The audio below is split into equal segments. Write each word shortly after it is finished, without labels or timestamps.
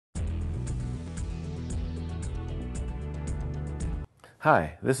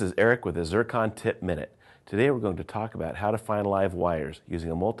Hi, this is Eric with the Zircon Tip Minute. Today we're going to talk about how to find live wires using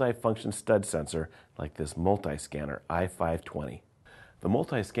a multifunction stud sensor like this MultiScanner i520. The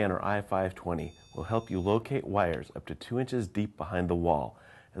MultiScanner i520 will help you locate wires up to 2 inches deep behind the wall,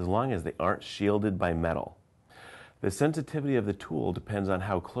 as long as they aren't shielded by metal. The sensitivity of the tool depends on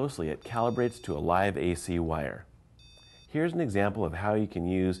how closely it calibrates to a live AC wire. Here's an example of how you can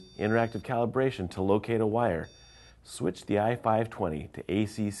use interactive calibration to locate a wire. Switch the i520 to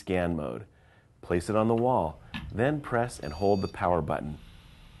AC scan mode. Place it on the wall, then press and hold the power button.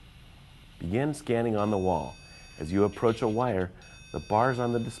 Begin scanning on the wall. As you approach a wire, the bars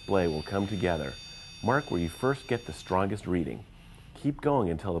on the display will come together. Mark where you first get the strongest reading. Keep going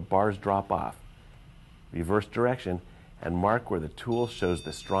until the bars drop off. Reverse direction and mark where the tool shows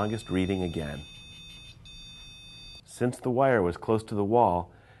the strongest reading again. Since the wire was close to the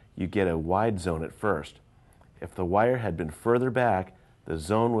wall, you get a wide zone at first. If the wire had been further back, the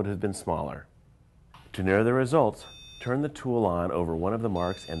zone would have been smaller. To narrow the results, turn the tool on over one of the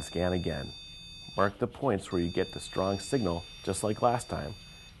marks and scan again. Mark the points where you get the strong signal, just like last time.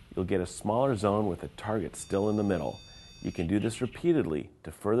 You'll get a smaller zone with the target still in the middle. You can do this repeatedly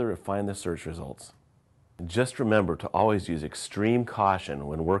to further refine the search results. Just remember to always use extreme caution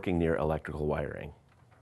when working near electrical wiring.